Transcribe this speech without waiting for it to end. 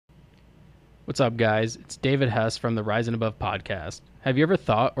What's up, guys? It's David Hess from the Rise and Above podcast. Have you ever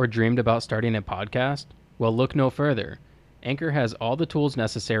thought or dreamed about starting a podcast? Well, look no further. Anchor has all the tools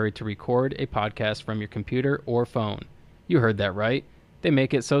necessary to record a podcast from your computer or phone. You heard that right. They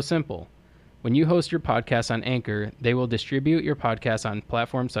make it so simple. When you host your podcast on Anchor, they will distribute your podcast on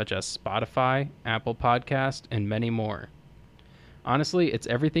platforms such as Spotify, Apple Podcast, and many more. Honestly, it's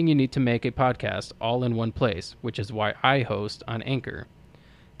everything you need to make a podcast all in one place, which is why I host on Anchor.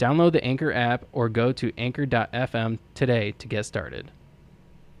 Download the Anchor app or go to anchor.fm today to get started.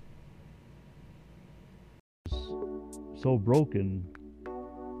 So broken,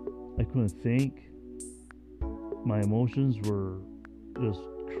 I couldn't think. My emotions were just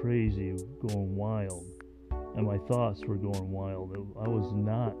crazy, going wild, and my thoughts were going wild. I was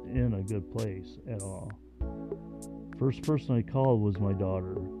not in a good place at all. First person I called was my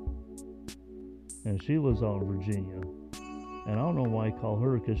daughter, and she lives out in Virginia. And I don't know why I called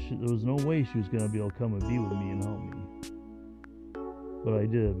her, because there was no way she was going to be able to come and be with me and help me. But I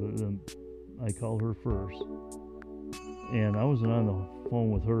did. But then I called her first. And I wasn't on the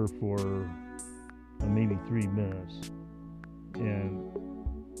phone with her for maybe 3 minutes. And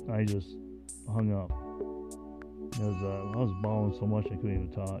I just hung up. Because I was bawling so much I couldn't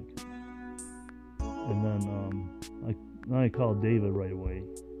even talk. And then I called David right away,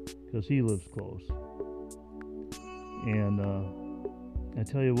 because he lives close. And I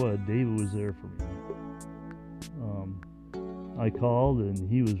tell you what, David was there for me. I called, and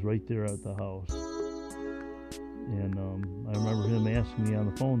he was right there at the house. And I remember him asking me on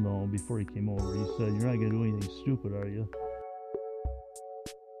the phone, though, before he came over. He said, "You're not going to do anything stupid, are you?"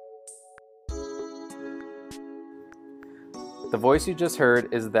 The voice you just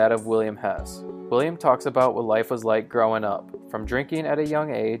heard is that of William Hess. William talks about what life was like growing up, from drinking at a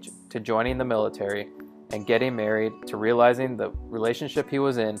young age to joining the military and getting married to realizing the relationship he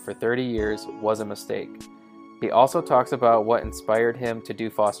was in for 30 years was a mistake. He also talks about what inspired him to do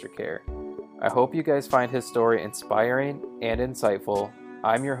foster care. I hope you guys find his story inspiring and insightful.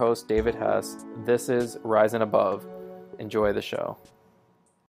 I'm your host, David Hess. This is Rise and Above. Enjoy the show.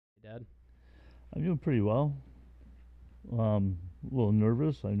 Dad? I'm doing pretty well. A little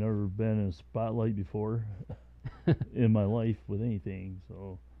nervous. I've never been in a spotlight before in my life with anything,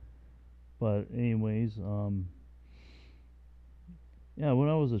 so... But anyways, yeah, when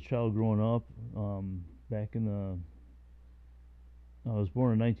I was a child growing up, back in I was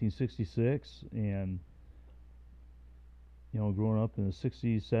born in 1966, and, growing up in the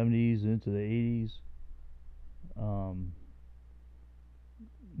 60s, 70s, into the 80s,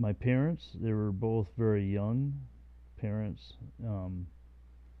 my parents, they were both very young parents, and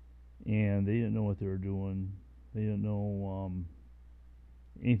they didn't know what they were doing. They didn't know,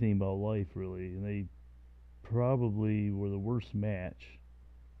 anything about life, really, and they probably were the worst match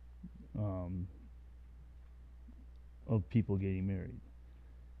of people getting married.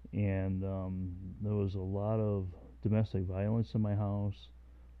 And there was a lot of domestic violence in my house,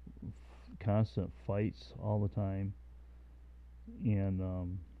 constant fights all the time, and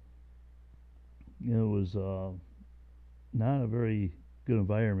it was not a very good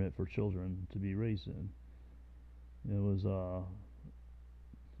environment for children to be raised in. It was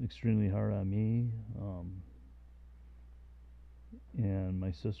extremely hard on me and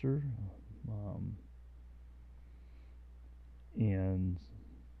my sister, and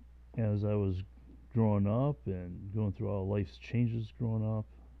as I was growing up and going through all life's changes growing up,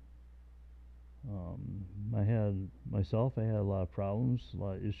 I had a lot of problems, a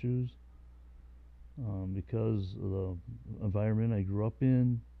lot of issues, because of the environment I grew up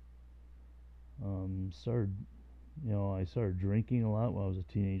in. I started drinking a lot when I was a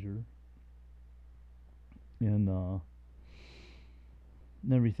teenager, and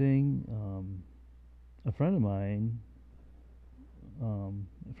everything. A friend of mine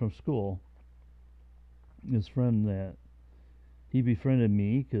from school, his friend, that he befriended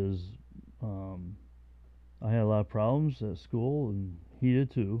me because I had a lot of problems at school, and he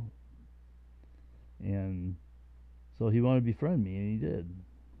did too. And so he wanted to befriend me, and he did.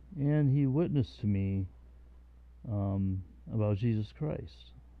 And he witnessed to me about Jesus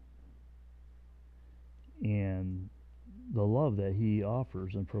Christ and the love that he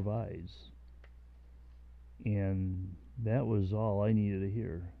offers and provides. And that was all I needed to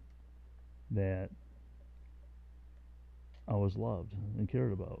hear, that I was loved and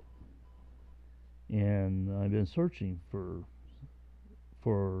cared about. And I've been searching for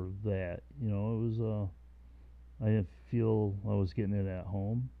that. It was I didn't feel I was getting it at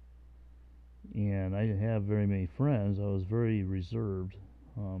home, and I didn't have very many friends. I was very reserved,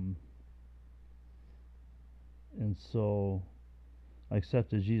 and so I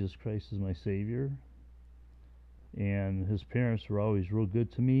accepted Jesus Christ as my Savior, and his parents were always real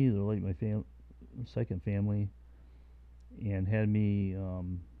good to me. They're like my second family, and had me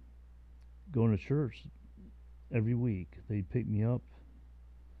going to church every week. They'd pick me up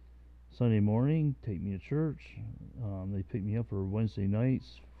Sunday morning, take me to church. They pick me up for Wednesday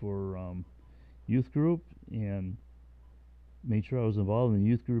nights for youth group, and made sure I was involved in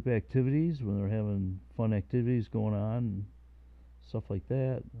youth group activities when they were having fun activities going on and stuff like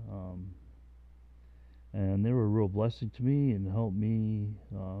that. And they were a real blessing to me and helped me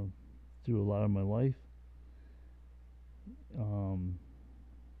through a lot of my life. Um,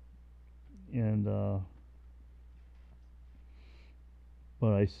 and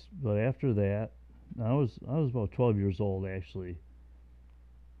but after that, I was about 12 years old actually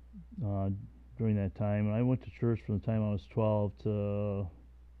uh, during that time, and I went to church from the time I was 12 to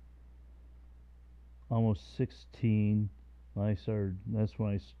almost 16. That's when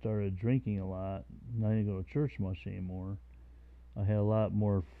I started drinking a lot, and I didn't go to church much anymore. I had a lot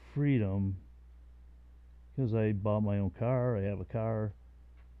more freedom because I bought my own car. I have a car,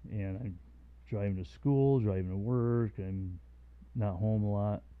 and I'm driving to school, driving to work. I'm not home a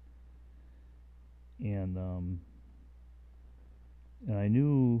lot, and I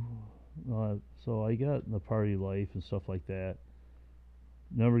knew. So I got in the party life and stuff like that.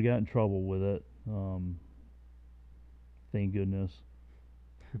 Never got in trouble with it. Thank goodness,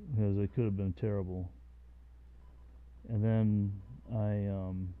 because it could have been terrible. And then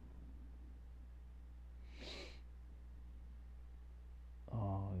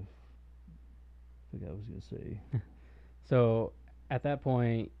oh, I forgot what I was gonna say. So at that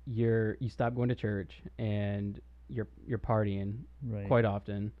point, you stop going to church and you're partying Right. quite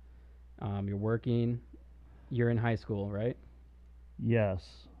often. You're working. You're in high school, right? Yes.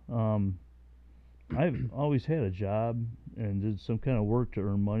 I've always had a job and did some kind of work to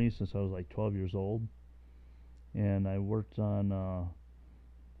earn money since I was like 12 years old. And I worked on.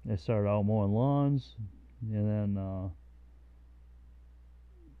 I started out mowing lawns, and then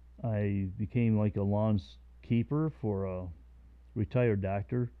I became like a lawns keeper for a retired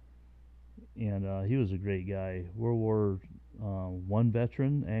doctor, and he was a great guy. World War One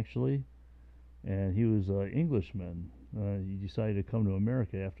veteran actually, and he was an Englishman. He decided to come to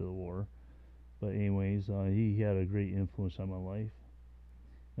America after the war. But anyways, he had a great influence on my life.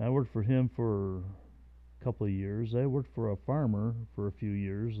 And I worked for him for a couple of years. I worked for a farmer for a few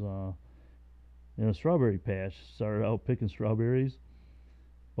years in a strawberry patch. Started out picking strawberries.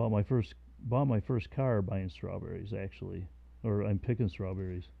 Bought my first bought my first car buying strawberries actually, or I'm picking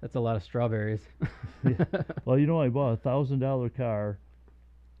strawberries. That's a lot of strawberries. Yeah. Well, I bought $1,000 car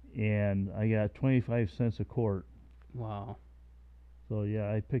and I got 25 cents a quart. Wow, So yeah,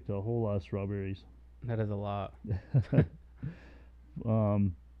 I picked a whole lot of strawberries. that is a lot. I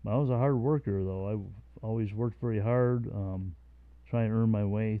was a hard worker though. I always worked very hard, trying to earn my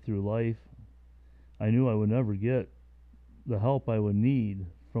way through life. I knew I would never get the help I would need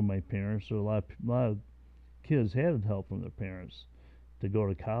from my parents. So a lot of kids had help from their parents to go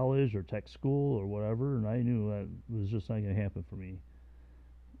to college or tech school or whatever, and I knew that was just not going to happen for me.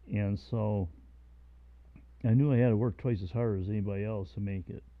 And so I knew I had to work twice as hard as anybody else to make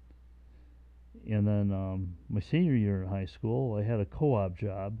it. And then my senior year in high school, I had a co-op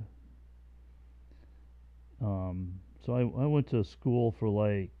job. So I went to school for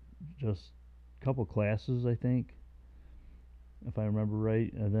like just a couple classes, I think, if I remember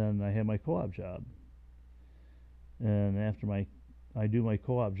right. And then I had my co-op job. And I do my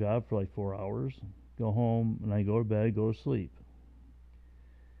co-op job for like 4 hours, go home, and I go to bed, go to sleep.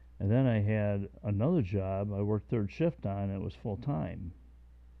 And then I had another job I worked third shift on. It was full time,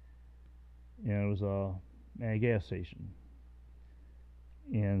 and it was at a gas station.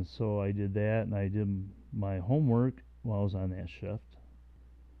 And so I did that, and I did my homework while I was on that shift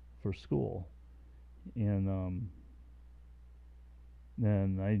for school. And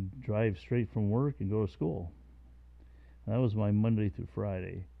then I drive straight from work and go to school. And that was my Monday through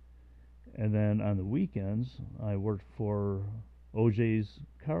Friday. And then on the weekends, I worked for OG's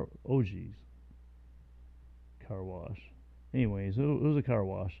car wash. Anyways, it was a car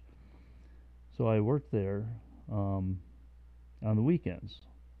wash. So I worked there on the weekends.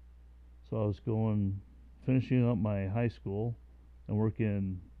 So I was finishing up my high school and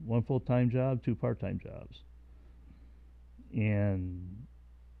working one full-time job, two part-time jobs. And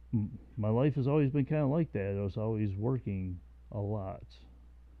my life has always been kind of like that. I was always working a lot.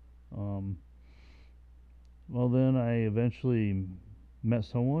 Um, well, then I eventually met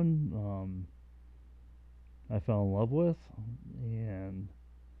someone I fell in love with and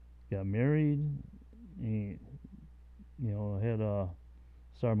got married. And, I had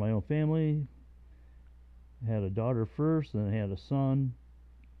started my own family. Had a daughter first, then I had a son,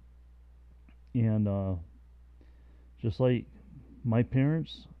 and just like my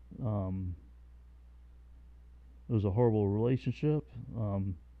parents, um, it was a horrible relationship.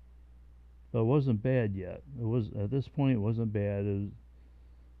 But it wasn't bad yet. It was at this point. It wasn't bad.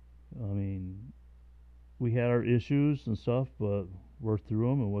 I mean, we had our issues and stuff, but we're through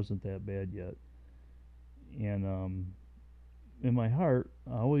them. It wasn't that bad yet. And in my heart,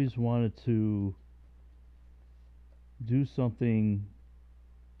 I always wanted to do something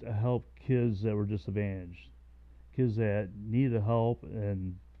to help kids that were disadvantaged, kids that needed help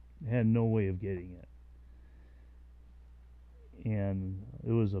and had no way of getting it. And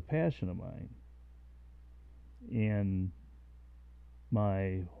it was a passion of mine. And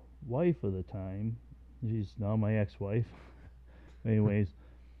my wife at the time, she's now my ex-wife, anyways,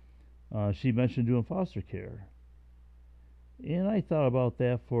 she mentioned doing foster care. And I thought about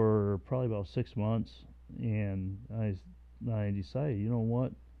that for probably about 6 months, and I decided, you know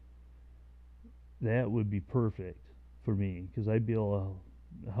what, that would be perfect for me because I'd be able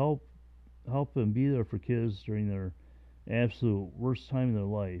to help them be there for kids during their absolute worst time in their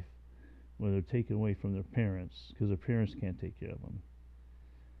life when they're taken away from their parents because their parents can't take care of them.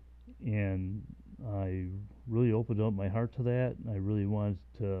 And I really opened up my heart to that. I really wanted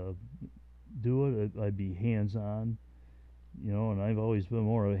to do it. I'd be hands on, and I've always been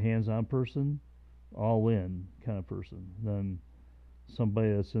more of a hands on person, all in kind of person than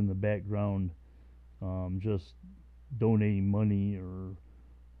somebody that's in the background, just donating money or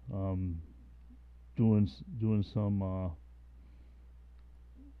um, doing some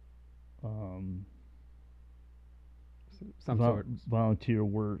um, Some sort. volunteer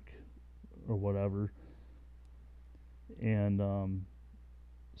work or whatever. And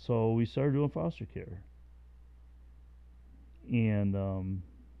so we started doing foster care. And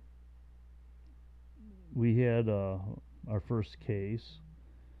we had our first case,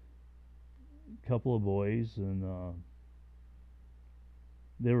 a couple of boys, and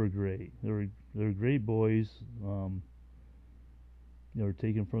they were great. They were great boys. They were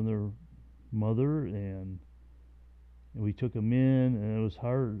taken from their mother, and we took them in, and it was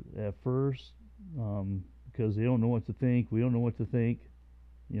hard at first because they don't know what to think. We don't know what to think.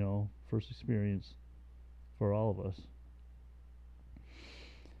 First experience for all of us.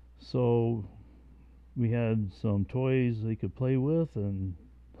 So we had some toys they could play with and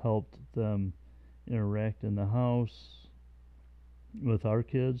helped them interact in the house with our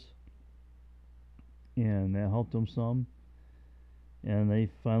kids, and that helped them some. And they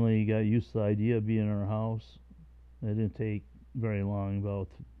finally got used to the idea of being in our house. It didn't take very long, about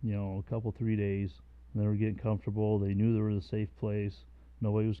a couple 3 days. They were getting comfortable. They knew they were in a safe place.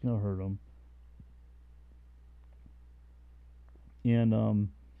 Nobody was going to hurt them. And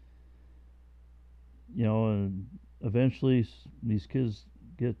and eventually these kids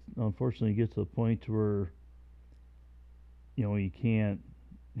unfortunately get to the point where you can't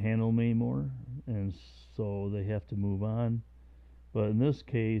handle them anymore, and so they have to move on. But in this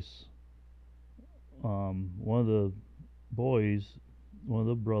case, one of the boys, one of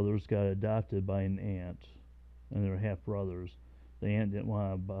the brothers, got adopted by an aunt, and they were half brothers. The aunt didn't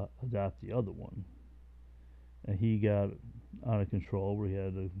want to adopt the other one, and he got out of control. We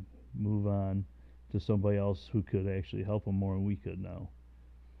had to move on to somebody else who could actually help him more than we could now.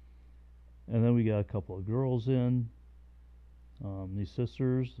 And then we got a couple of girls in, these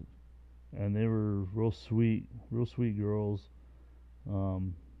sisters, and they were real sweet girls.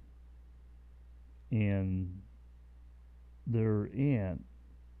 And their aunt,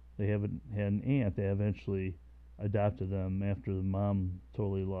 they haven't had an aunt that eventually adopted them after the mom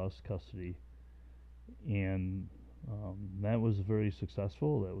totally lost custody. And that was very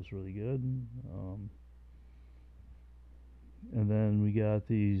successful. That was really good. And then we got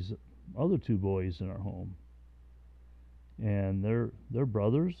these other two boys in our home, and they're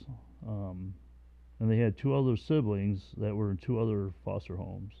brothers, and they had two other siblings that were in two other foster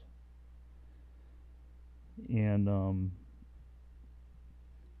homes. And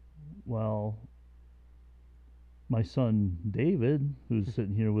well, my son David, who's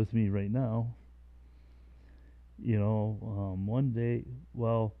sitting here with me right now, one day,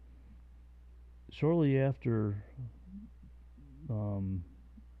 well, shortly after um,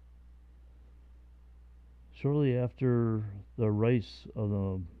 the rights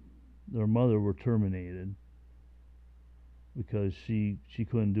of their mother were terminated because she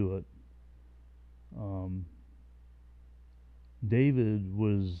couldn't do it. David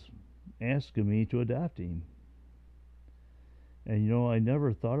was asking me to adopt him, and I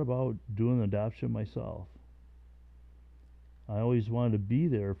never thought about doing adoption myself. I always wanted to be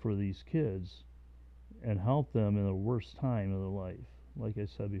there for these kids and help them in the worst time of their life, like I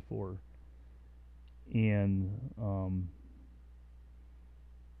said before. And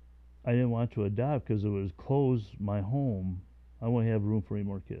I didn't want to adopt because it would close my home. I wouldn't have room for any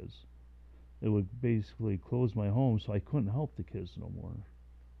more kids. It would basically close my home, so I couldn't help the kids no more.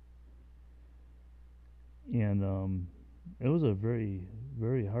 And it was a very,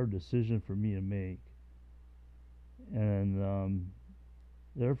 very hard decision for me to make. And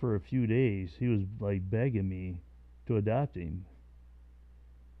there for a few days, he was like begging me to adopt him.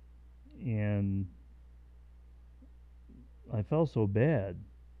 And I felt so bad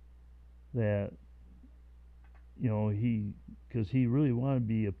that, because he really wanted to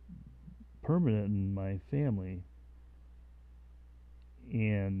be a permanent in my family.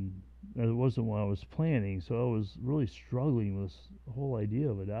 And that wasn't what I was planning. So I was really struggling with the whole idea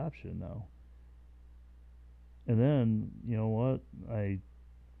of adoption now. And then, you know what? I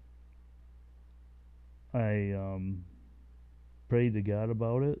prayed to God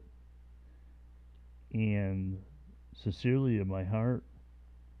about it, and sincerely in my heart,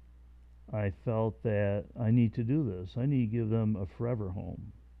 I felt that I need to do this. I need to give them a forever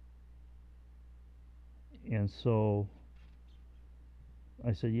home. And so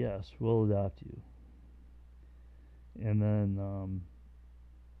I said, yes, we'll adopt you. And then,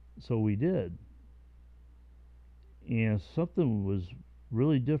 so we did. And something was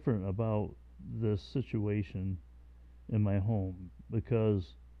really different about this situation in my home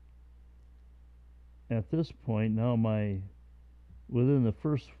because at this point, now within the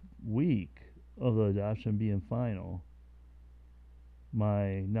first week of the adoption being final,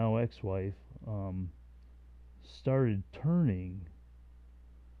 my now ex-wife started turning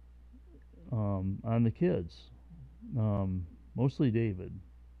on the kids, mostly David.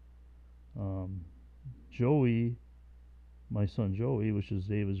 Um, Joey, my son Joey, which is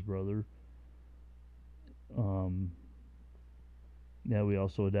David's brother, um, that we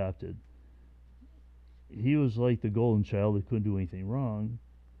also adopted. He was like the golden child that couldn't do anything wrong.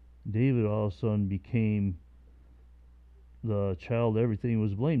 David all of a sudden became the child everything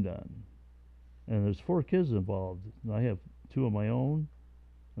was blamed on. And there's 4 kids involved. I have 2 of my own.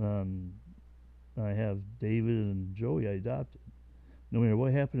 Um, I have David and Joey I adopted. No matter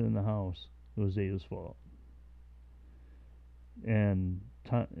what happened in the house, it was David's fault. And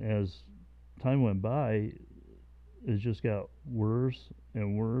as time went by, it just got worse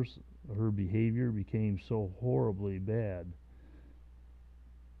and worse. Her behavior became so horribly bad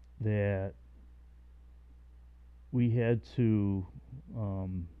that we had to,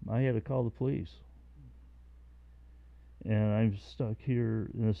 I had to call the police. And I'm stuck here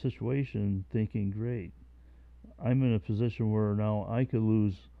in a situation thinking, great, I'm in a position where now I could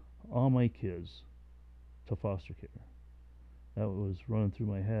lose all my kids to foster care. That was running through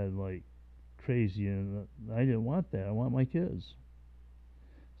my head like crazy, and I didn't want that. I want my kids.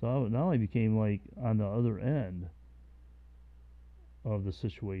 So now I became like on the other end of the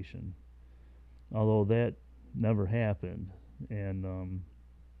situation, although that never happened. And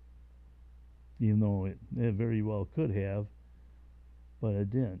even though it very well could have, but it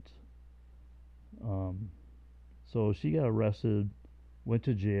didn't. Um, so she got arrested, went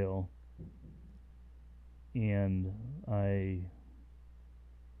to jail, and I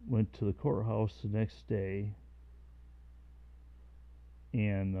went to the courthouse the next day,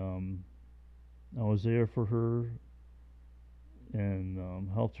 and I was there for her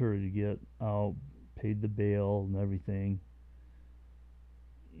and helped her to get out, paid the bail and everything.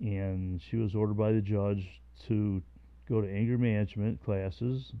 And she was ordered by the judge to go to anger management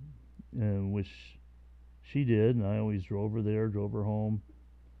classes, which she did, and I always drove her there, drove her home.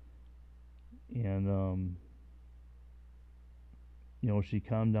 And she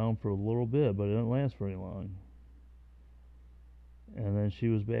calmed down for a little bit, but it didn't last very long. And then she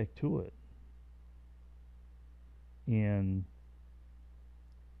was back to it. And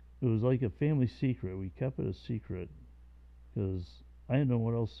it was like a family secret. We kept it a secret because I didn't know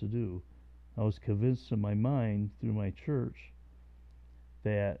what else to do. I was convinced in my mind through my church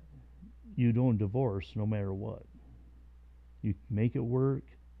that you don't divorce no matter what. You make it work.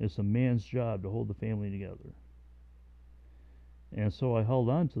 It's a man's job to hold the family together. And so I held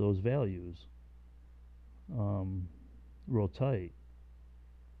on to those values real tight.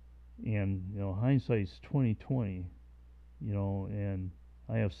 And hindsight's 2020. And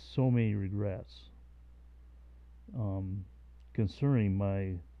I have so many regrets concerning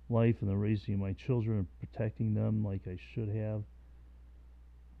my life and the raising of my children and protecting them like I should have.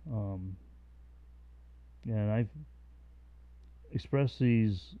 And I've expressed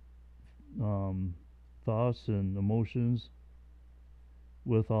these thoughts and emotions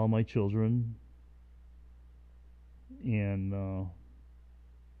with all my children, and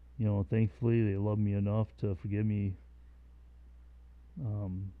thankfully they love me enough to forgive me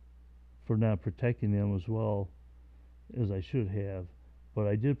um, for not protecting them as well as I should have. But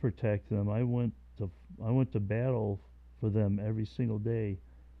I did protect them. I went to battle for them every single day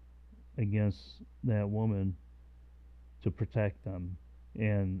against that woman to protect them,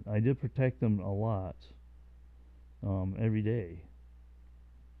 and I did protect them a lot every day.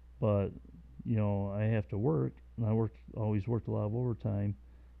 But I have to work, and always worked a lot of overtime.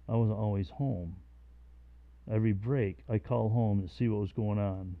 I wasn't always home. Every break, I called home to see what was going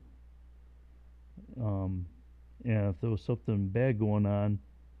on. Um, and if there was something bad going on,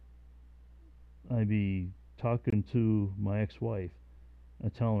 I'd be talking to my ex-wife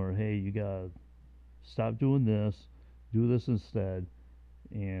and telling her, "Hey, you gotta stop doing this, do this instead,"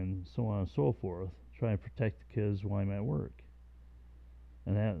 and so on and so forth. Try and protect the kids while I'm at work.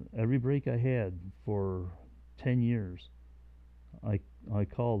 And that every break I had for 10 years, I I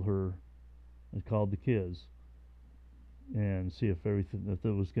called her, I called the kids, and see if it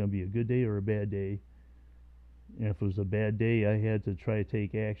was going to be a good day or a bad day. And if it was a bad day, I had to try to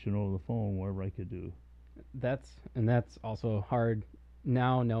take action over the phone, whatever I could do. That's also hard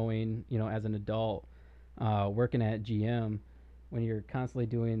now, knowing, as an adult, working at GM, when you're constantly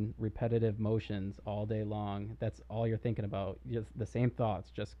doing repetitive motions all day long. That's all you're thinking about. Just the same thoughts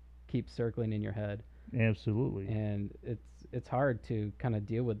just keep circling in your head, Absolutely. and it's hard to kind of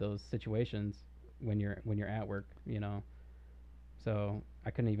deal with those situations when you're at work. So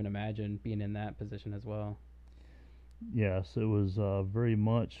I couldn't even imagine being in that position as well. Yes, it was very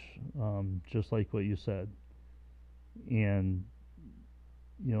much just like what you said. And,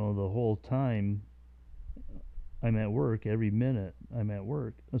 the whole time I'm at work, every minute I'm at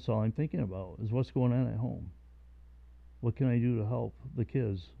work, that's all I'm thinking about is what's going on at home. What can I do to help the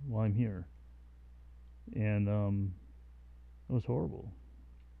kids while I'm here? And it was horrible.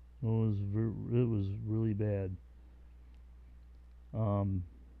 It was really bad. Um,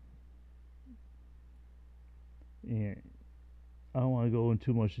 and I don't want to go into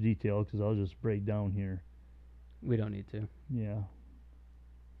too much detail because I'll just break down here. We don't need to. Yeah,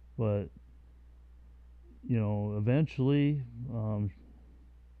 but eventually,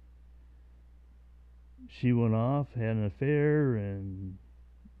 she went off, had an affair, and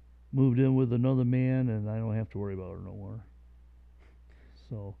moved in with another man, and I don't have to worry about her no more.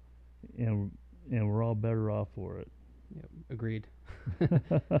 So, and and we're all better off for it. Yep, agreed.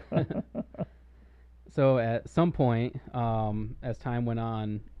 So at some point, as time went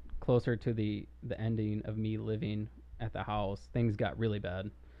on, closer to the ending of me living at the house, things got really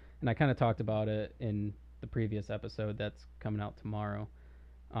bad, and I kind of talked about it in the previous episode that's coming out tomorrow.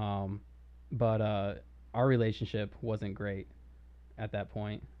 Um, but our relationship wasn't great at that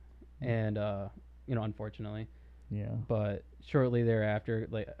point, and unfortunately. Yeah. But shortly thereafter,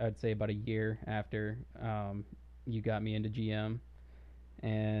 like I'd say about a year after, you got me into GM,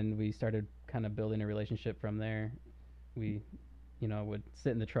 and we started kind of building a relationship from there. We, would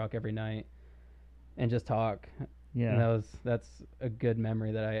sit in the truck every night and just talk, and Yeah. that's a good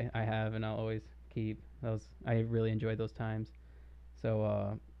memory that I have and I'll always keep. I really enjoyed those times.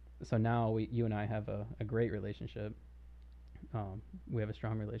 So now you and I have a great relationship. We have a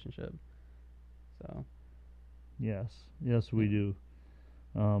strong relationship. So Yes. Yes, yeah, we do.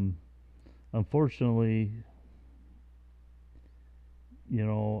 Um, Unfortunately,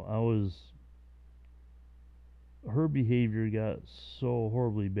 I was her behavior got so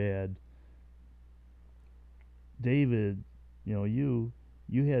horribly bad. David, you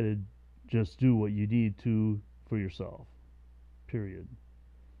had to just do what you need to for yourself. Period.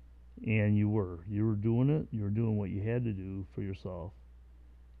 And you were doing it. You were doing what you had to do for yourself.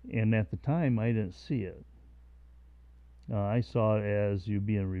 And at the time, I didn't see it. I saw it as you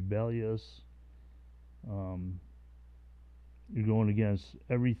being rebellious. Um, you're going against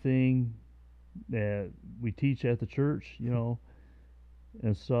everything that we teach at the church, and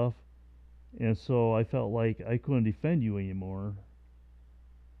stuff. And so I felt like I couldn't defend you anymore.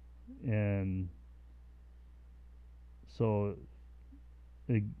 And so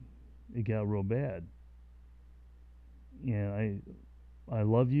it, it got real bad. And I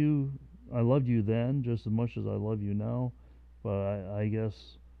love you. I loved you then just as much as I love you now. But I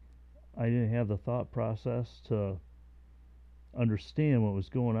guess I didn't have the thought process to understand what was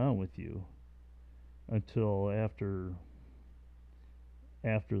going on with you until after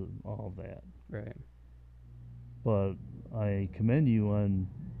all of that. right. But I commend you on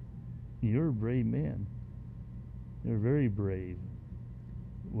you're a brave man. You're very brave.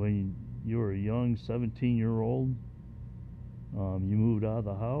 When you were a young 17-year-old, You moved out of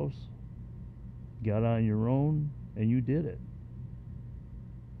the house, got on your own, and you did it.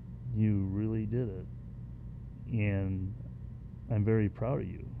 You really did it. And I'm very proud of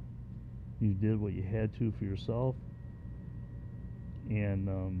you. You did what you had to for yourself. And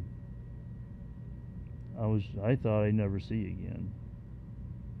I thought I'd never see you again.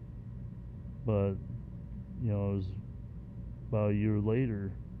 But, it was about a year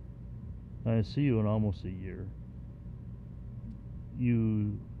later. I see you in almost a year.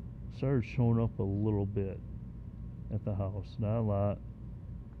 You started showing up a little bit at the house, not a lot.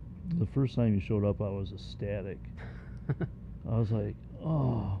 The first time you showed up, I was ecstatic. I was like,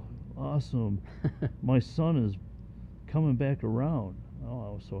 oh, awesome. My son is coming back around. Oh, I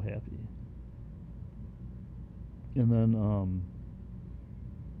was so happy. And then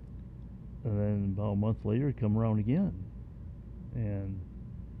about a month later, come around again. And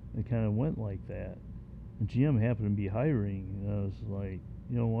it kind of went like that. And GM happened to be hiring. And I was like,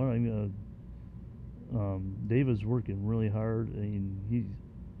 you know what, I'm going to, David's working really hard, and he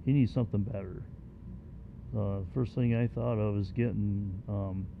needs something better. First thing I thought of is getting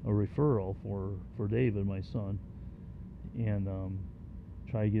a referral for David, my son, and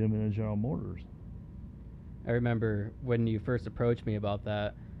try to get him into General Motors. I remember when you first approached me about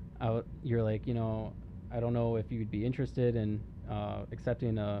that, you're like, I don't know if you'd be interested in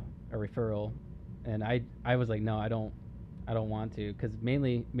accepting a referral, and I was like, no, I don't want to, because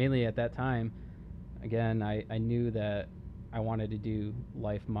mainly at that time, again, I knew that I wanted to do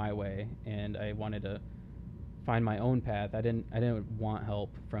life my way, and I wanted to find my own path. I didn't want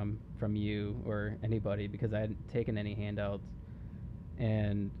help from you or anybody, because I hadn't taken any handouts,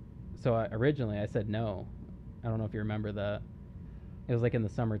 and so originally I said no. I don't know if you remember that. It was like in the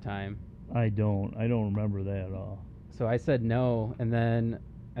summertime. I don't remember that at all. So I said no, and then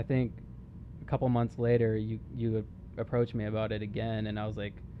I think a couple months later you approached me about it again, and I was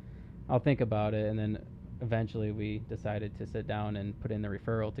like, I'll think about it, and then eventually we decided to sit down and put in the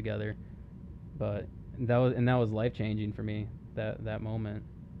referral together. But that was life changing for me, that moment.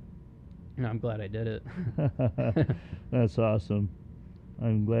 And I'm glad I did it. That's awesome.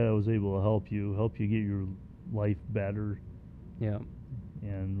 I'm glad I was able to help you get your life better. Yeah.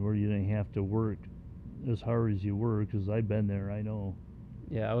 And where you didn't have to work as hard as you were, because I've been there, I know.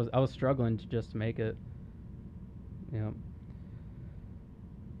 Yeah, I was struggling to just make it. Yeah.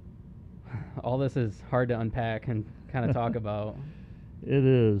 All this is hard to unpack and kind of talk about. It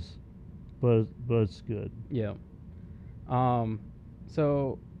is, but it's good. Yeah.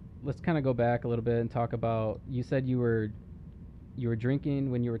 So let's kind of go back a little bit and talk about. You said you were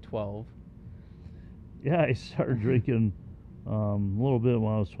drinking when you were 12. Yeah, I started drinking a little bit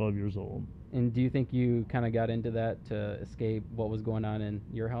when I was 12 years old. And do you think you kind of got into that to escape what was going on in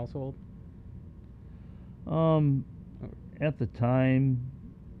your household? At the time,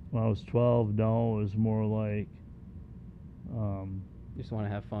 when I was 12, no, it was more like, You just want to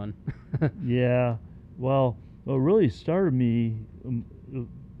have fun. yeah. Well, what really started me, it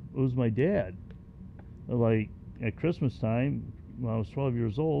was my dad. Like at Christmas time, when I was 12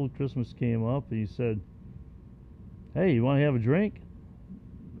 years old, Christmas came up, and he said, "Hey, you want to have a drink?"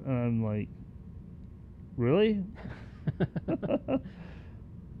 And I'm like, "Really?"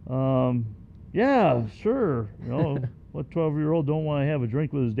 Yeah, sure. What 12-year-old don't want to have a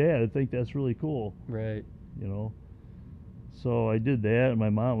drink with his dad? I think that's really cool. Right. So I did that, and my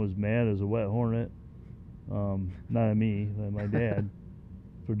mom was mad as a wet hornet. Not at me, but my dad,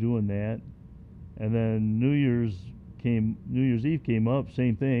 for doing that. And then New Year's Eve came up,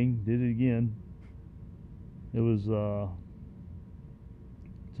 same thing, did it again. It was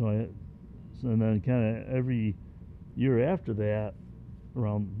and then kind of every year after that,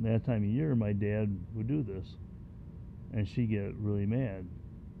 around that time of year, my dad would do this, and she'd get really mad.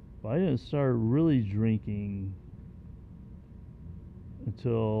 But I didn't start really drinking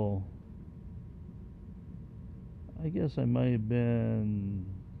until, I guess I might have been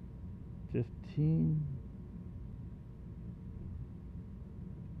 15.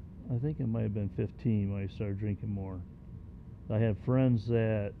 I think it might have been 15 when I started drinking more. I had friends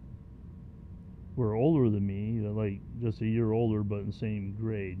that were older than me, like just a year older, but in the same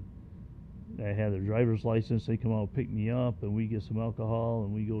grade. They had their driver's license. They come out, pick me up, and we get some alcohol,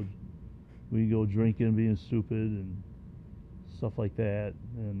 and we go drinking, being stupid, and stuff like that.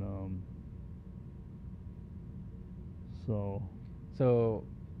 And so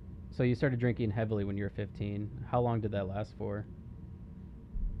So you started drinking heavily when you were 15. How long did that last for?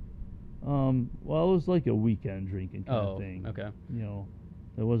 well, it was like a weekend drinking kind of thing. Okay.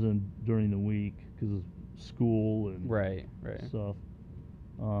 It wasn't during the week because of school and Right. stuff.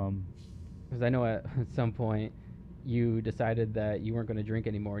 Because I know at some point you decided that you weren't going to drink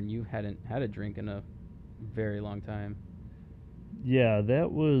anymore, and you hadn't had a drink in a very long time. Yeah,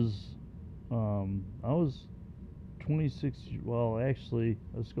 that was, I was 26. Well, actually,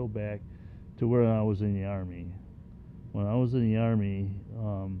 let's go back to where I was in the Army. When I was in the Army,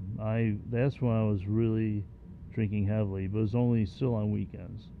 that's when I was really drinking heavily, but it was only still on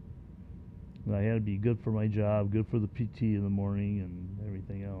weekends. And I had to be good for my job, good for the PT in the morning, and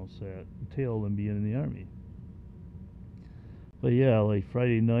everything else that entailed in being in the Army. But yeah, like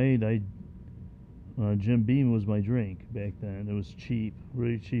Friday night, Jim Beam was my drink back then. It was cheap,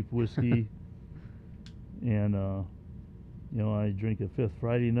 really cheap whiskey, and I drink a fifth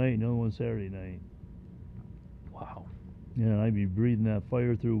Friday night, and the other one Saturday night. Wow. Yeah, I'd be breathing that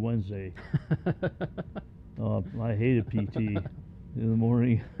fire through Wednesday. I hated PT in the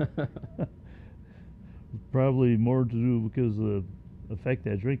morning. Probably more to do because of the effect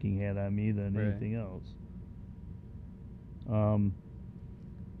that drinking had on me than Right. anything else. Um,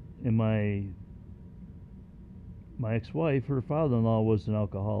 and my ex-wife, her father-in-law was an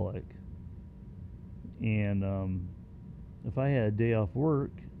alcoholic, and if I had a day off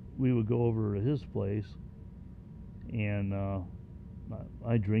work, we would go over to his place, and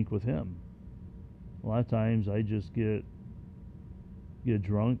I drink with him. A lot of times, I just get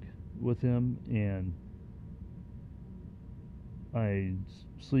drunk with him, and I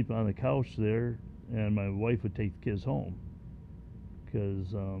sleep on the couch there, and my wife would take the kids home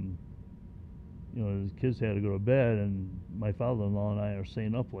because the kids had to go to bed, and my father-in-law and I are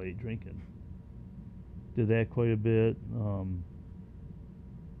staying up late drinking. Did that quite a bit.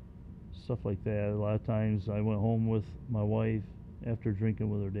 Stuff like that. A lot of times I went home with my wife after drinking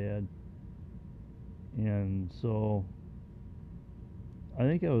with her dad, and so I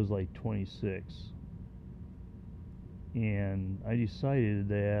think I was like 26, and I decided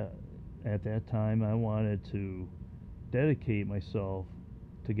that at that time I wanted to dedicate myself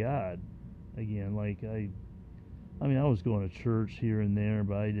to God again. Like I mean, I was going to church here and there,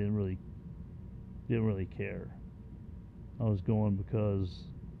 but I didn't really care. I was going because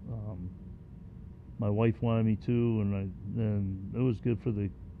um, my wife wanted me to, and it was good for the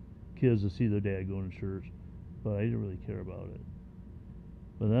kids to see their dad going to church, but I didn't really care about it.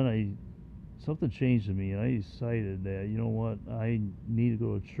 But then something changed in me, and I decided that you know what, I need to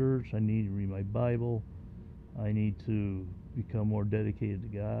go to church. I need to read my Bible. I need to become more dedicated to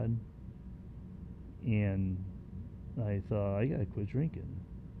God, and I thought I gotta quit drinking.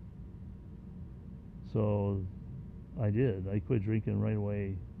 So I did. I quit drinking right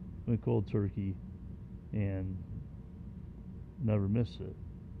away, went cold turkey, and never missed it.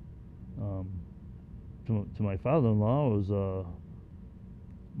 Um, to my father-in-law, it was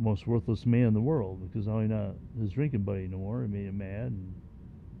most worthless man in the world because now he's not his drinking buddy no more. It made him mad, and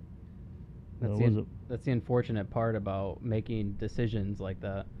That's was it? that's the unfortunate part about making decisions like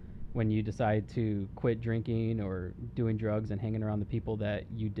that. When you decide to quit drinking or doing drugs and hanging around the people that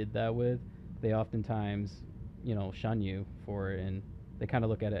you did that with, they oftentimes, shun you for it, and they kind of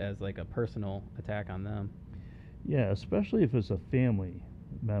look at it as like a personal attack on them. Yeah, especially if it's a family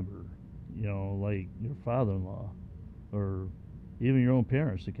member, like your father-in-law or even your own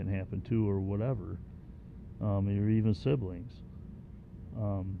parents. It can happen too, or whatever, or even siblings.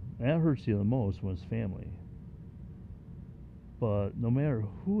 That hurts you the most when it's family. But no matter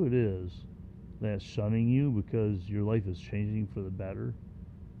who it is that's shunning you because your life is changing for the better,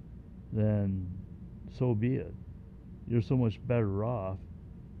 then so be it. You're so much better off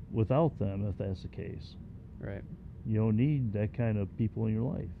without them if that's the case. Right. You don't need that kind of people in your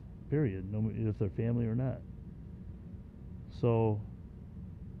life, period, no, if they're family or not. So,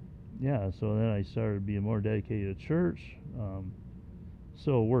 yeah, so then I started being more dedicated to church.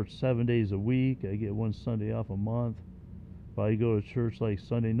 So I work 7 days a week. I get one Sunday off a month. But I go to church like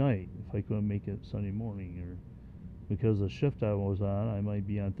Sunday night if I couldn't make it Sunday morning, or because the shift I was on, I might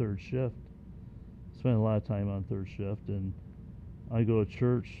be on third shift. Spend a lot of time on third shift, and I go to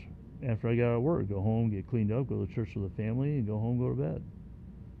church after I got out of work. Go home, get cleaned up, go to church with the family, and go home, go to bed.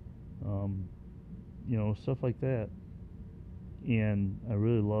 Um, stuff like that. And I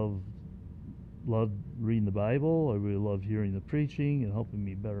really loved reading the Bible. I really loved hearing the preaching and helping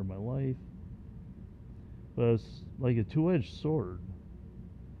me better my life. But it's like a two-edged sword,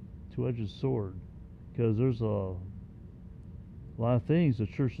 because there's a lot of things the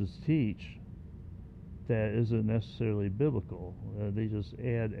churches teach that isn't necessarily biblical. They just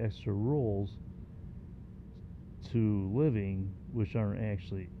add extra rules to living which aren't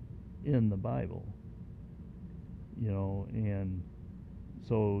actually in the Bible. And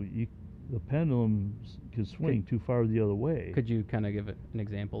so the pendulum can swing too far the other way. Could you kind of give an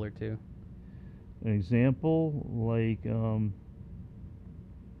example or two? An example, like,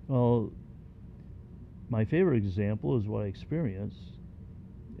 well, my favorite example is what I experienced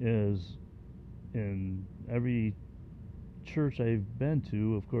is in every church I've been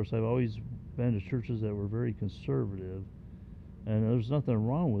to. Of course, I've always been to churches that were very conservative, and there's nothing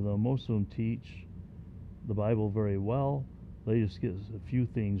wrong with them. Most of them teach the Bible very well. They just get a few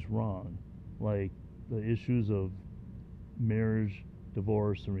things wrong, like the issues of marriage,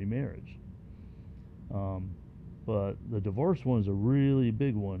 divorce, and remarriage. Um, but the divorce one is a really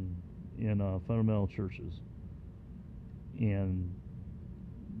big one in fundamental churches, and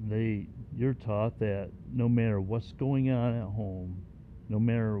you're taught that no matter what's going on at home, no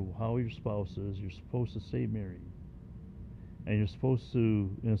matter how your spouse is, you're supposed to stay married, and you're supposed to.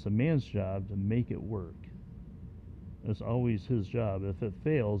 And it's a man's job to make it work. It's always his job. If it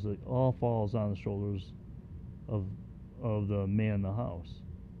fails, it all falls on the shoulders of of the man in the house.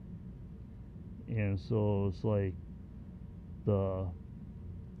 And so it's like the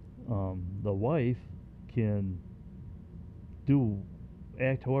the wife can do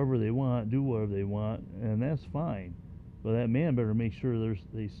act however they want, do whatever they want, and that's fine. But that man better make sure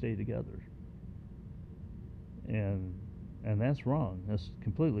they stay together. And that's wrong. That's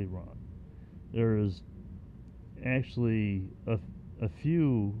completely wrong. There is actually a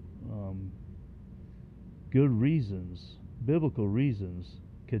few good reasons, biblical reasons,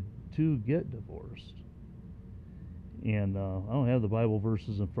 could to get divorced. And I don't have the Bible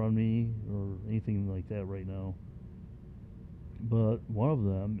verses in front of me or anything like that right now. But one of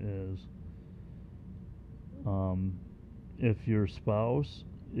them is if your spouse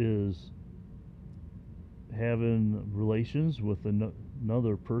is having relations with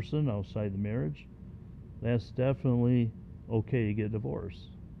another person outside the marriage, that's definitely okay to get divorced.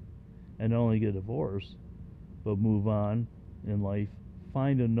 And not only get divorced, but move on in life,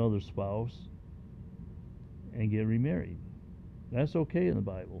 find another spouse, and get remarried. That's okay in the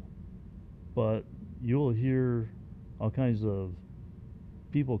Bible. But you'll hear all kinds of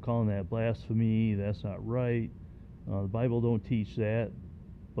people calling that blasphemy. That's not right. The Bible don't teach that,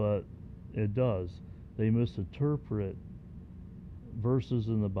 but it does. They misinterpret verses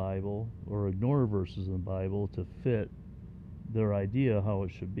in the Bible or ignore verses in the Bible to fit their idea how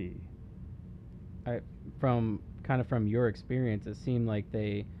it should be. From your experience, it seemed like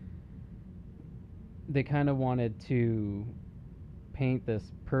they kind of wanted to paint this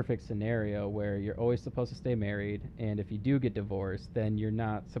perfect scenario where you're always supposed to stay married, and if you do get divorced, then you're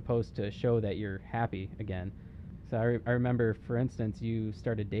not supposed to show that you're happy again. So I remember, for instance, you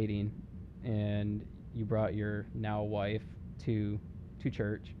started dating, and you brought your now wife to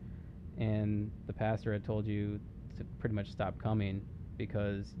church, and the pastor had told you to pretty much stop coming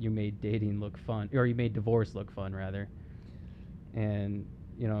because you made dating look fun, or you made divorce look fun rather. And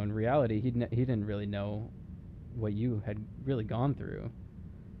in reality, he didn't really know what you had really gone through.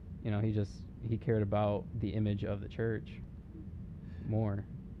 He cared about the image of the church more.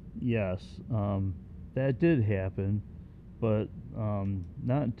 Yes, that did happen, but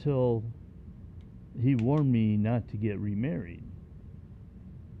not until he warned me not to get remarried.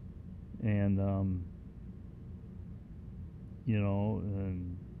 And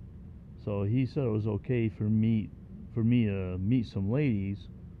and so he said it was okay for me to meet some ladies,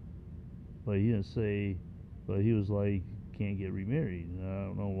 but he didn't say. But he was like, can't get remarried. And I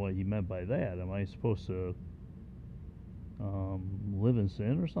don't know what he meant by that. Am I supposed to live in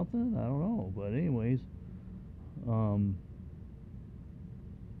sin or something? I don't know. But anyways,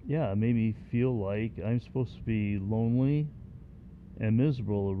 yeah, it made me feel like I'm supposed to be lonely and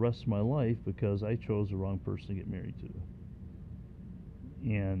miserable the rest of my life because I chose the wrong person to get married to.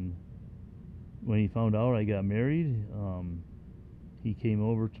 And when he found out I got married, he came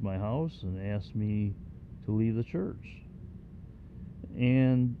over to my house and asked me to leave the church.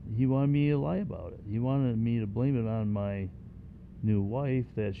 And he wanted me to lie about it. He wanted me to blame it on my new wife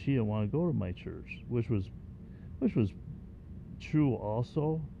that she didn't want to go to my church, which was true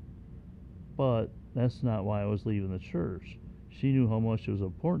also, but that's not why I was leaving the church. She knew how much it was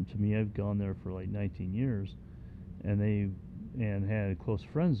important to me. I've gone there for like 19 years, and had close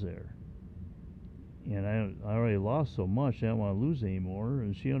friends there. And I already lost so much, I didn't want to lose anymore,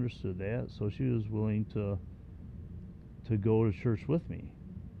 and she understood that, so she was willing to go to church with me.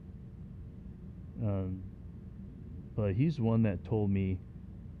 But he's the one that told me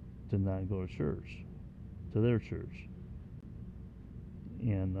to not go to church, to their church.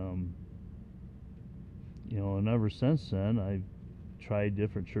 And and ever since then, I've tried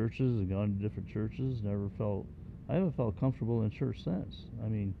different churches and gone to different churches. I haven't felt comfortable in church since. I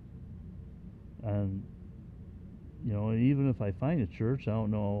mean, and even if I find a church, I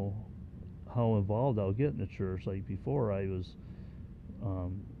don't know how involved I'll get in the church. Like before,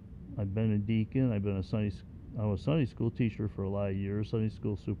 um, I've been a deacon. I was Sunday school teacher for a lot of years. Sunday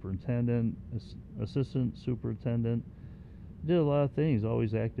school superintendent, assistant superintendent. Did a lot of things.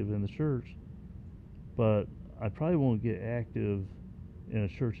 Always active in the church, but I probably won't get active in a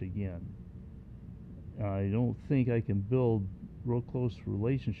church again. I don't think I can build real close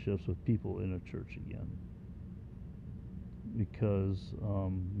relationships with people in a church again, because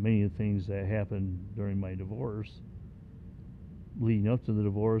many of the things that happened during my divorce, leading up to the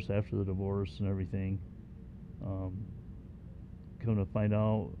divorce, after the divorce, and everything, um, come to find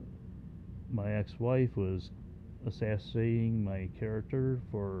out, my ex-wife was assassinating my character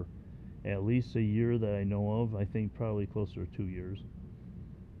for at least a year that I know of. I think probably closer to 2 years.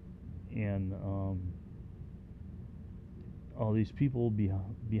 And all these people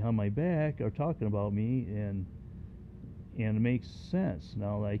behind my back are talking about me, and it makes sense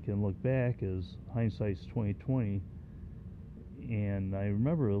now that I can look back, as hindsight's 2020. And I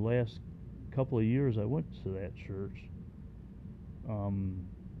remember the last couple of years I went to that church.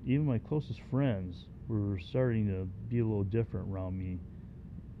 Even my closest friends were starting to be a little different around me,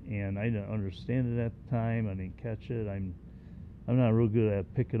 and I didn't understand it at the time. I didn't catch it. I'm not real good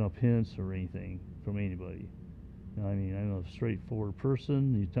at picking up hints or anything from anybody. You know, I mean, I'm a straightforward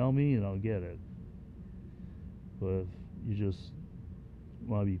person. You tell me, and I'll get it. But if you just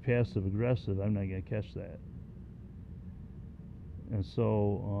want to be passive aggressive, I'm not going to catch that. And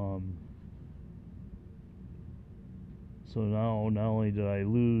so now, not only did I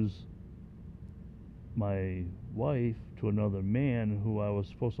lose my wife to another man who I was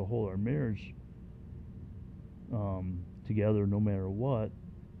supposed to hold our marriage together no matter what,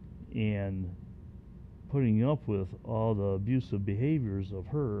 and putting up with all the abusive behaviors of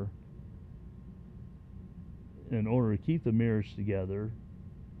her in order to keep the marriage together,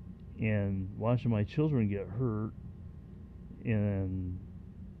 and watching my children get hurt, and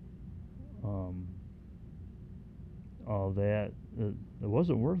all that, it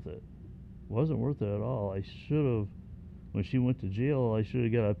wasn't worth it. It wasn't worth it at all. I should have, when she went to jail, I should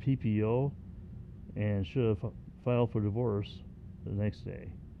have got a PPO and should have filed for divorce the next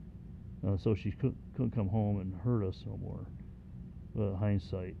day, so she couldn't come home and hurt us no more. But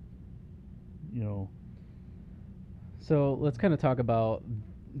hindsight, you know. So let's kind of talk about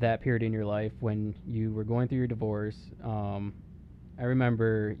that period in your life when you were going through your divorce. I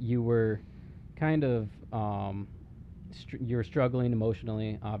remember you were kind of you were struggling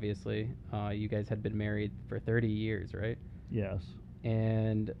emotionally. Obviously, you guys had been married for 30 years, right? Yes.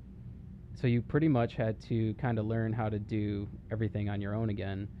 And so you pretty much had to kind of learn how to do everything on your own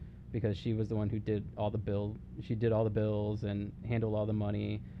again, because she was the one who did all the bill. She did all the bills and handled all the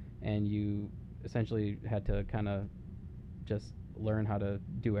money, and you essentially had to kind of just learn how to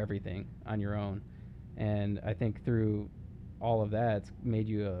do everything on your own. And I think through all of that, it's made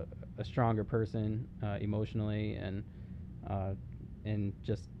you a stronger person emotionally, and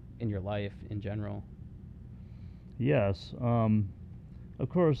just in your life in general. Yes. Of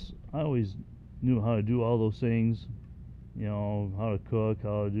course, I always knew how to do all those things. You know, how to cook,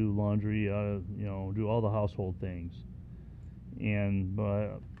 how to do laundry, how to, do all the household things.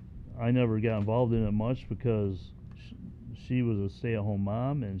 But I never got involved in it much because she was a stay-at-home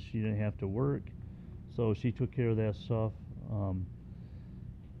mom and she didn't have to work, so she took care of that stuff.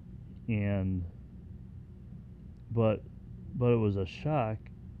 And but it was a shock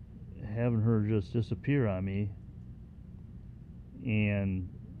having her just disappear on me, and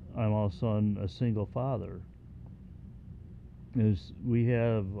I'm all of a sudden a single father. Is we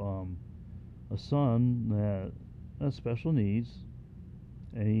have a son that has special needs,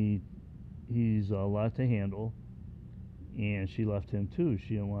 and he's a lot to handle, and she left him too.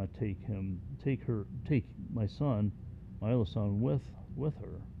 She didn't want to take my son, my other son, with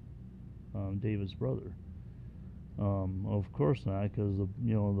her, David's brother. Of course not, because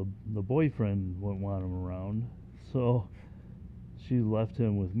the boyfriend wouldn't want him around. So she left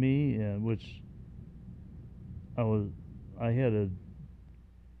him with me, and which I had to.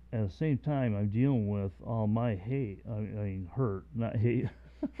 At the same time, I'm dealing with all my hate. I mean, hurt, not hate.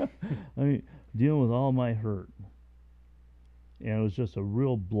 I mean, dealing with all my hurt, and it was just a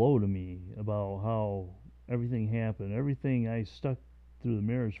real blow to me about how everything happened, everything I stuck through the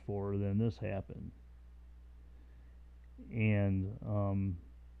marriage for. Then this happened, and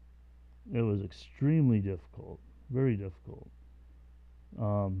it was extremely difficult, very difficult.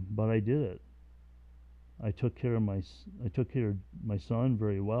 But I did it. I took care of my son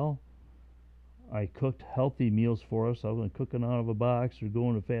very well. I cooked healthy meals for us. I wasn't cooking out of a box or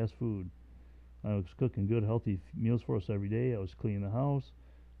going to fast food. I was cooking good, healthy meals for us every day. I was cleaning the house.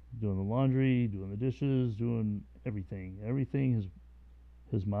 doing the laundry, doing the dishes, doing everything. Everything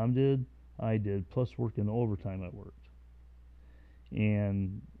his mom did, I did, plus working overtime at work.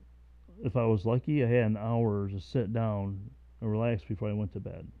 And if I was lucky, I had an hour to sit down and relax before I went to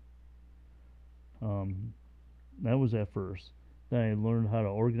bed. Um, that was at first. Then I learned how to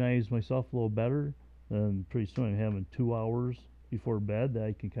organize myself a little better. Then pretty soon I'm having 2 hours before bed that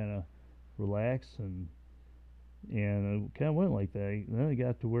I can kind of relax and it kind of went like that. Then it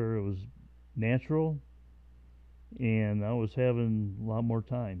got to where it was natural, and I was having a lot more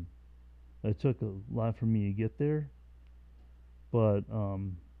time. It took a lot for me to get there, but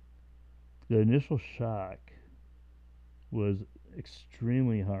the initial shock was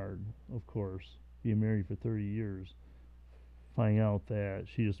extremely hard. Of course, being married for 30 years, finding out that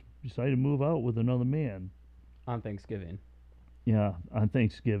she just decided to move out with another man. On Thanksgiving. Yeah, on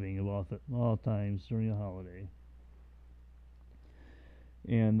Thanksgiving of all times during a holiday,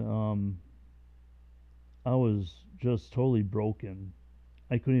 and I was just totally broken.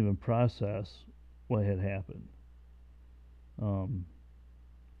 I couldn't even process what had happened. Um,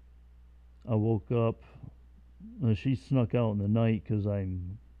 I woke up. She snuck out in the night because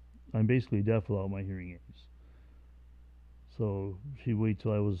I'm basically deaf without my hearing aids. So she waited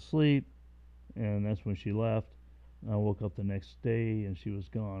till I was asleep, and that's when she left. I woke up the next day and she was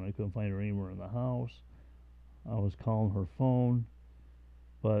gone. I couldn't find her anywhere in the house. I was calling her phone,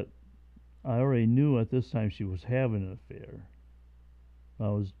 but I already knew at this time she was having an affair. I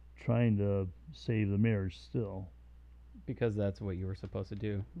was trying to save the marriage still. Because that's what you were supposed to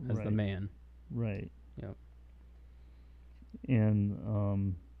do as the Right, man. right. Yep. And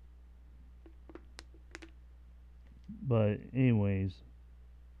but anyways,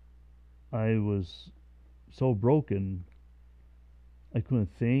 I was so broken I couldn't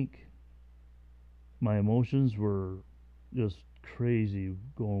think. My emotions were just crazy,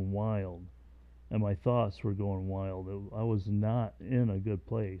 going wild, and my thoughts were going wild. I was not in a good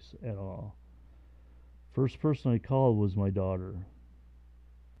place at all. First person I called was my daughter,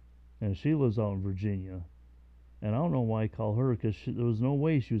 and she lives out in Virginia. And I don't know why I called her because there was no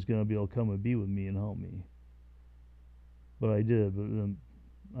way she was going to be able to come and be with me and help me. But I did. But then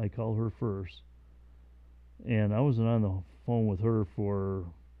I called her first, and I wasn't on the phone with her for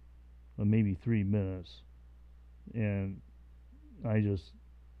maybe 3 minutes, and I just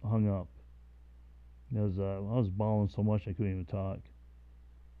hung up because I was bawling so much I couldn't even talk.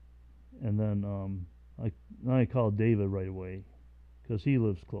 And then I called David right away because he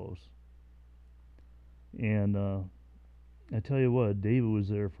lives close. And I tell you what, David was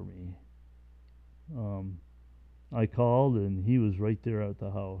there for me. Um, I called and he was right there at the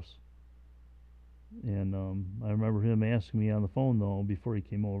house. And I remember him asking me on the phone though before he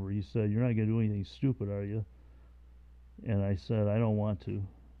came over. He said, "You're not gonna do anything stupid, are you?" And I said, "I don't want to.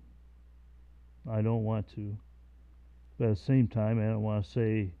 I don't want to." But at the same time, I don't want to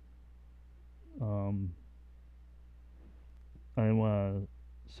say um, I didn't want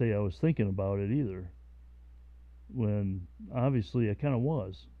to say I was thinking about it either, when obviously I kind of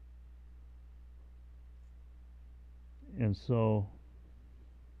was. And so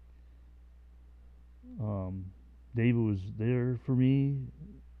um, David was there for me,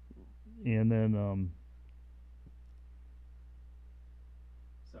 and then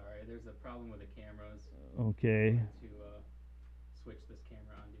Sorry, there's a problem with the cameras. okay, To switch this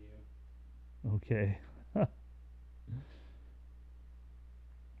camera onto you. okay, All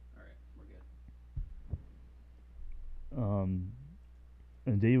right, we're good. um,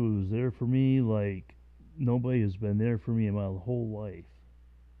 and David was there for me like nobody has been there for me in my whole life.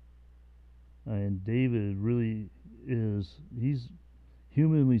 And David really he's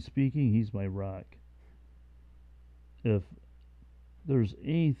humanly speaking, he's my rock. If there's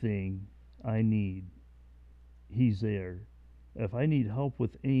anything I need, he's there. If I need help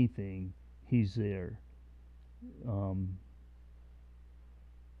with anything, he's there. Um,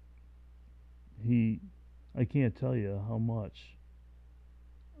 he, I can't tell you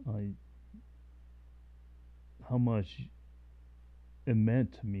I, how much it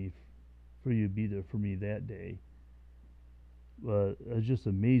meant to me for you to be there for me that day. But it just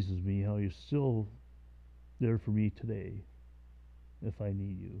amazes me how you're still there for me today. If I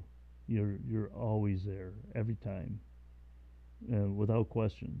need you, you're always there every time, and without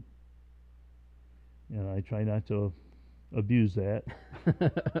question. And I try not to abuse that.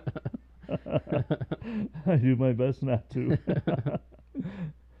 I do my best not to.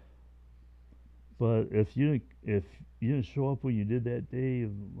 But if you didn't show up when you did that day, you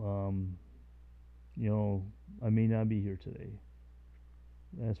know, I may not be here today.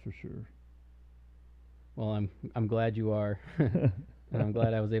 That's for sure. Well, I'm glad you are. and I'm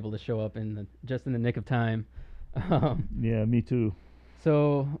glad I was able to show up just in the nick of time. Um, Yeah, me too.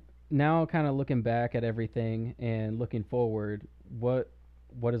 so now, kind of looking back at everything and looking forward, what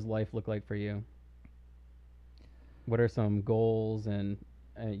what does life look like for you? What are some goals? And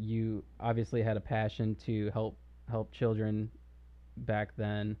you obviously had a passion to help children back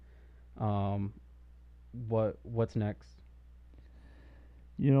then. Um, what's next?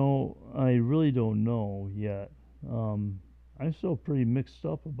 I really don't know yet. Um, I'm still pretty mixed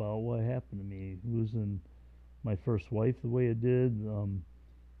up about what happened to me. Losing my first wife the way it did,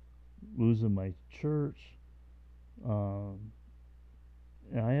 losing my church. Um,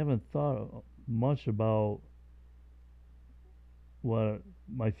 and I haven't thought much about what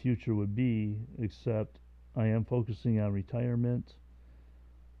my future would be, except I am focusing on retirement.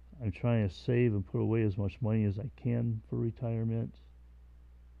 I'm trying to save and put away as much money as I can for retirement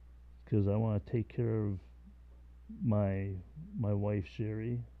because I want to take care of my my wife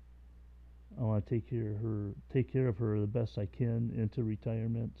Sherry. I want to take care of her the best I can into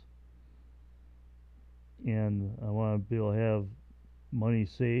retirement, and I want to be able to have money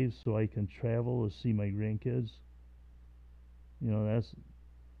saved so I can travel to see my grandkids. That's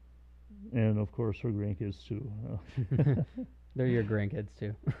and of course her grandkids too. They're your grandkids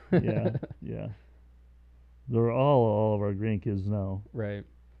too. Yeah, yeah. They're all of our grandkids now. Right.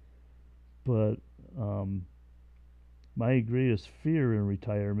 But um, my greatest fear in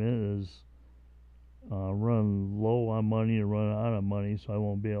retirement is running low on money or running out of money, so I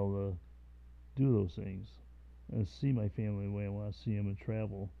won't be able to do those things and see my family the way I want to see them and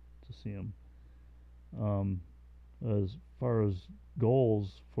travel to see them. Um, as far as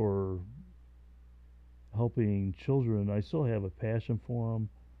goals for helping children, I still have a passion for them,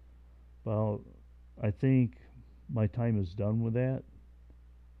 but I think my time is done with that.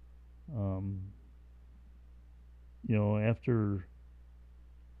 Um, after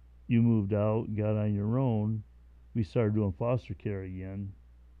you moved out, got on your own, we started doing foster care again,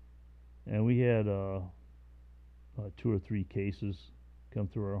 and we had two or three cases come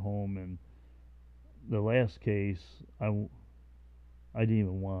through our home, and the last case I didn't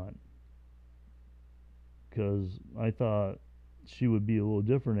even want because I thought she would be a little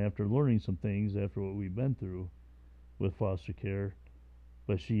different after learning some things after what we've been through with foster care,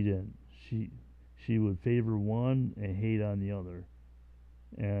 but she didn't. She would favor one and hate on the other,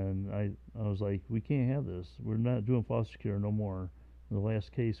 and I was like, we can't have this. We're not doing foster care no more. The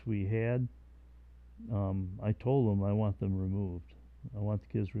last case we had, I told them I want them removed. I want the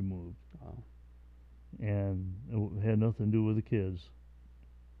kids removed, Wow. and it had nothing to do with the kids.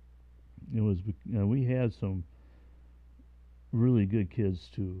 It was we had some really good kids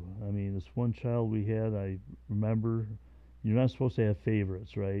too. I mean, this one child we had, I remember. You're not supposed to have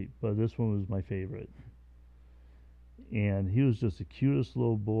favorites, right? But this one was my favorite, and he was just the cutest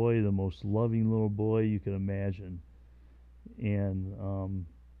little boy, the most loving little boy you could imagine, and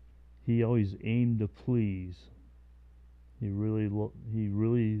he always aimed to please. He really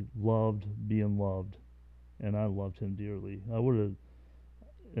loved being loved, and I loved him dearly. I would have,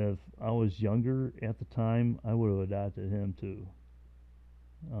 if I was younger at the time, I would have adopted him too.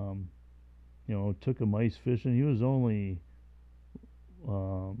 Um, took him ice fishing. He was only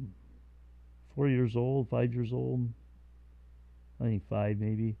um, 4 years old, 5 years old. I think five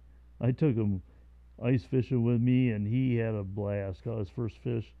maybe. I took him ice fishing with me, and he had a blast. Caught his first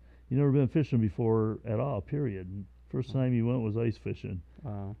fish. He never been fishing before at all. Period. First time he went was ice fishing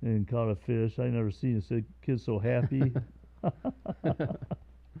Wow. and caught a fish. I never seen a kid so happy.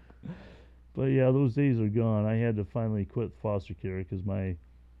 But yeah, those days are gone. I had to finally quit foster care because my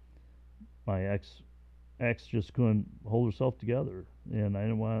ex just couldn't hold herself together, and I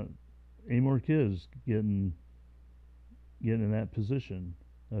didn't want any more kids getting in that position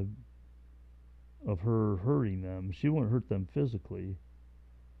of her hurting them. She wouldn't hurt them physically,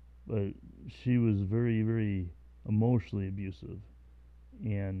 but she was very, very emotionally abusive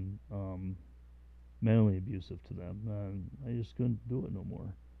and mentally abusive to them. And I just couldn't do it no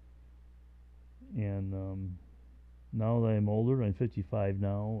more. And now that I'm older, I'm 55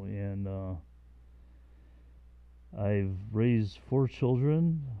 now, and I've raised four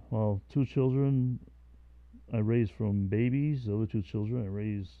children. Well, two children I raised from babies. The other two children I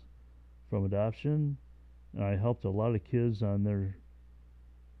raised from adoption. And I helped a lot of kids on their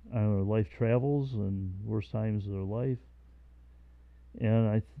life travels and worst times of their life. And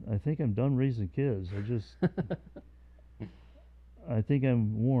I think I'm done raising kids. I think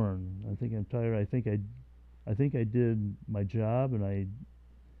I'm worn. I think I'm tired. I think I did my job, and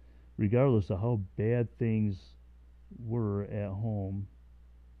regardless of how bad things were at home,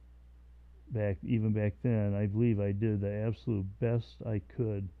 back then, I believe I did the absolute best I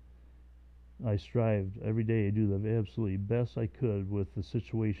could. I strived every day to do the absolutely best I could with the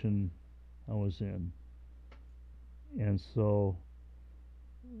situation I was in. And so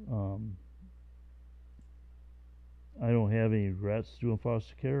um, I don't have any regrets doing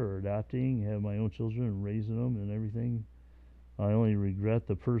foster care or adopting, have my own children and raising them and everything. I only regret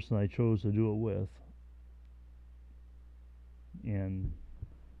the person I chose to do it with. And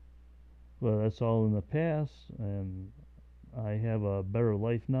well, that's all in the past, and I have a better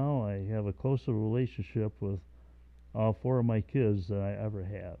life now. I have a closer relationship with all four of my kids than I ever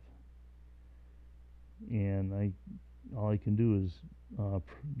have. And all I can do is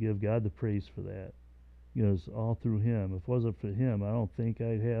give God the praise for that. Because all through Him, if it wasn't for Him, I don't think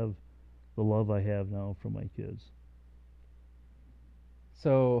I'd have the love I have now for my kids.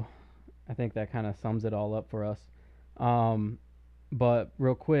 So I think that kind of sums it all up for us. Um, but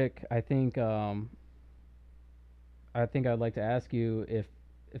real quick, I think I'd like to ask you if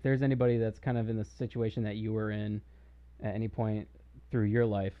there's anybody that's kind of in the situation that you were in at any point through your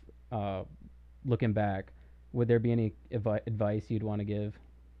life, uh, looking back, would there be any advice you'd want to give,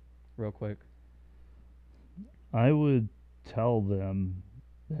 real quick? I would tell them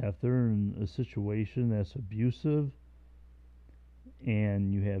that if they're in a situation that's abusive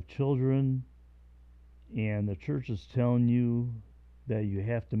and you have children and the church is telling you that you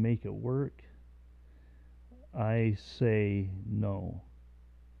have to make it work, I say no.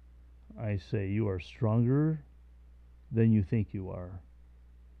 I say you are stronger than you think you are.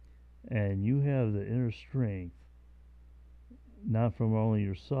 And you have the inner strength, not from only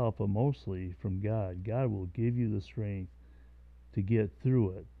yourself, but mostly from God. God will give you the strength to get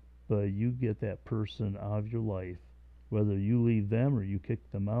through it. But you get that person out of your life. Whether you leave them or you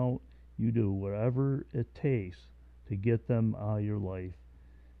kick them out, you do whatever it takes to get them out of your life.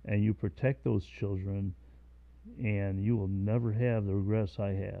 And you protect those children, and you will never have the regrets I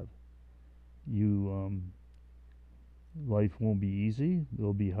have. You life won't be easy.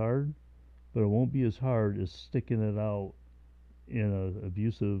 It'll be hard, but it won't be as hard as sticking it out in an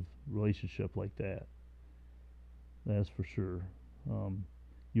abusive relationship like that. That's for sure. Um,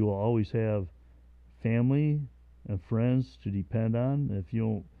 you will always have family and friends to depend on. If you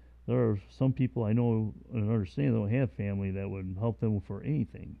don't, there are some people I know and understand that don't have family that would help them for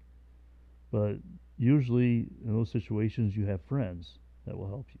anything. But usually in those situations, you have friends that will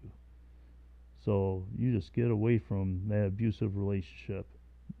help you. So you just get away from that abusive relationship,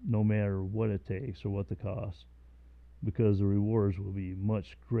 no matter what it takes or what the cost, because the rewards will be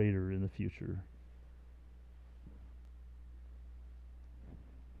much greater in the future.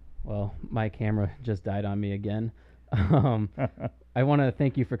 Well, my camera just died on me again. Um, I want to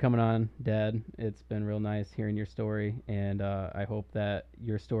thank you for coming on, Dad. It's been real nice hearing your story, and I hope that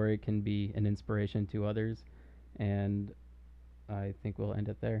your story can be an inspiration to others. And I think we'll end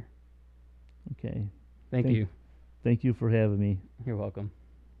it there. Okay. Thank Thank you. thank you for having me. You're welcome.